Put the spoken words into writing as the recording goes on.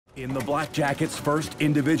In the Black Jacket's first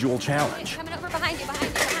individual challenge, Coming over behind you, behind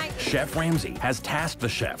you, behind you. Chef Ramsay has tasked the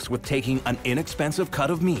chefs with taking an inexpensive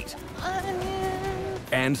cut of meat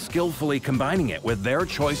and skillfully combining it with their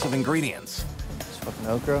choice of ingredients Fucking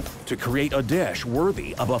okra. to create a dish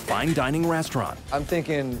worthy of a fine dining restaurant. I'm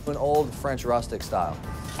thinking an old French rustic style.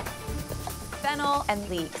 Fennel and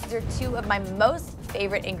leeks. They're two of my most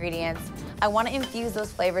favorite ingredients. I want to infuse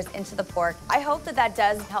those flavors into the pork. I hope that that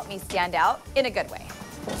does help me stand out in a good way.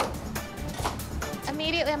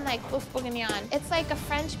 Immediately, I'm like, bouffe bourguignon. It's like a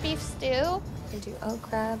French beef stew. We do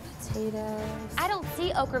okra, potatoes. I don't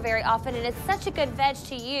see okra very often, and it's such a good veg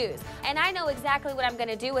to use. And I know exactly what I'm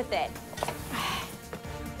gonna do with it.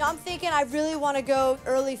 I'm thinking I really want to go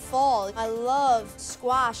early fall. I love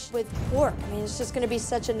squash with pork. I mean, it's just going to be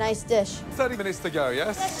such a nice dish. 30 minutes to go,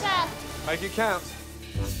 yes? Yes, chef. Make it count.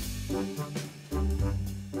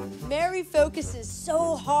 Mary focuses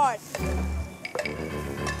so hard.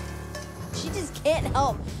 She just can't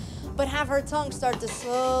help but have her tongue start to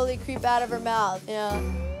slowly creep out of her mouth, you know?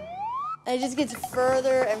 And it just gets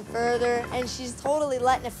further and further, and she's totally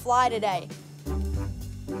letting it fly today.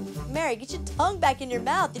 Mary, get your tongue back in your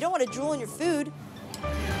mouth. You don't want to drool in your food.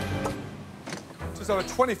 Just over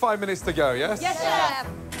 25 minutes to go, yes? Yes, chef.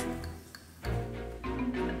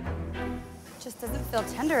 Just doesn't feel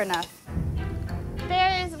tender enough.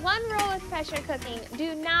 There is one rule with pressure cooking.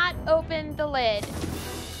 Do not open the lid.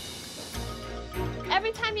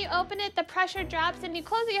 Every time you open it, the pressure drops and you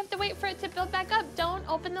close it. You have to wait for it to build back up. Don't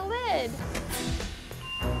open the lid.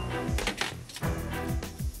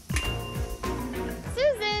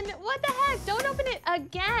 Susan, what the heck? Don't open it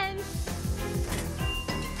again.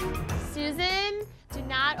 Susan, do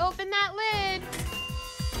not open that lid.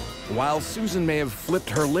 While Susan may have flipped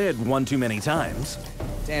her lid one too many times,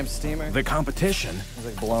 Damn steamer. the competition It's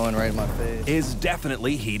like blowing right in my face. is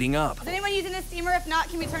definitely heating up. Is anyone using a steamer? If not,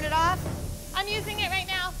 can we turn it off? I'm using it right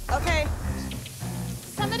now. Okay.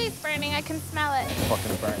 Somebody's burning. I can smell it.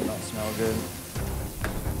 Fucking burnt, don't smell good.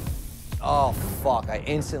 Oh, fuck, I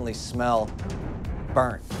instantly smell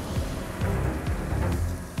burnt.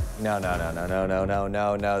 No,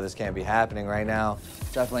 this can't be happening right now.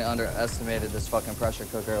 Definitely underestimated this fucking pressure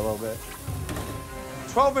cooker a little bit.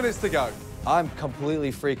 12 minutes to go. I'm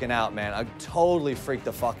completely freaking out, man. I totally freaked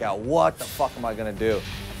the fuck out. What the fuck am I gonna do?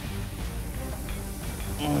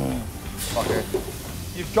 Fucker.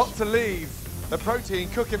 You've got to leave the protein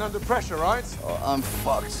cooking under pressure, right? Oh, I'm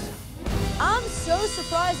fucked. I'm so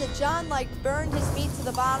surprised that John, like, burned his meat to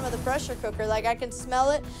the bottom of the pressure cooker. Like, I can smell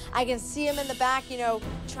it. I can see him in the back, you know,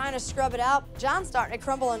 trying to scrub it out. John's starting to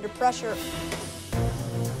crumble under pressure.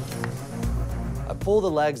 I pull the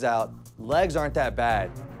legs out. Legs aren't that bad.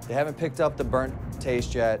 They haven't picked up the burnt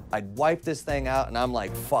taste yet. I wipe this thing out, and I'm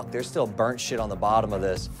like, fuck, there's still burnt shit on the bottom of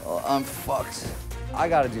this. Oh, I'm fucked. I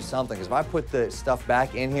gotta do something, because if I put the stuff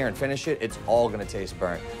back in here and finish it, it's all gonna taste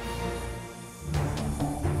burnt.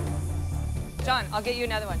 John, I'll get you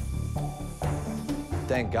another one.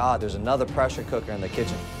 Thank God, there's another pressure cooker in the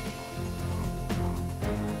kitchen.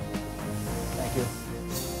 Thank you.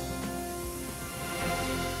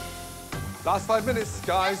 Last 5 minutes,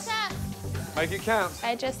 guys. Yes, chef. Make it count.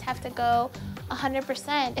 I just have to go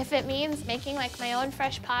 100%. If it means making like my own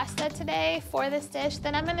fresh pasta today for this dish,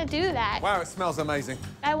 then I'm gonna do that. Wow, it smells amazing.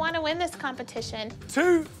 I want to win this competition.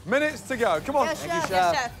 2 minutes to go. Come on. Yes, Thank you,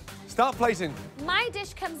 chef. chef. Chef. Start plating. My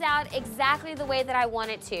dish comes out exactly the way that I want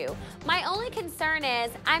it to. My only concern is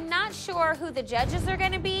I'm not sure who the judges are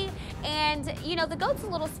gonna be, and you know, the goat's a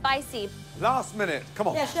little spicy. Last minute. Come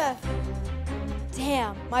on. Yeah, chef.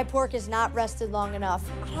 Damn, my pork is not rested long enough.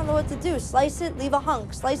 I don't know what to do. Slice it, leave a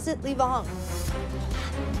hunk. Slice it, leave a hunk.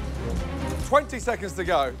 20 seconds to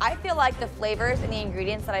go. I feel like the flavors and the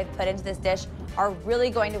ingredients that I've put into this dish are really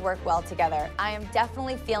going to work well together. I am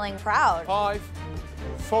definitely feeling proud. 5,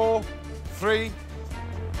 4, 3,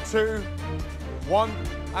 2, 1,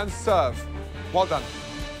 and serve. Well done.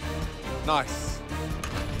 Nice.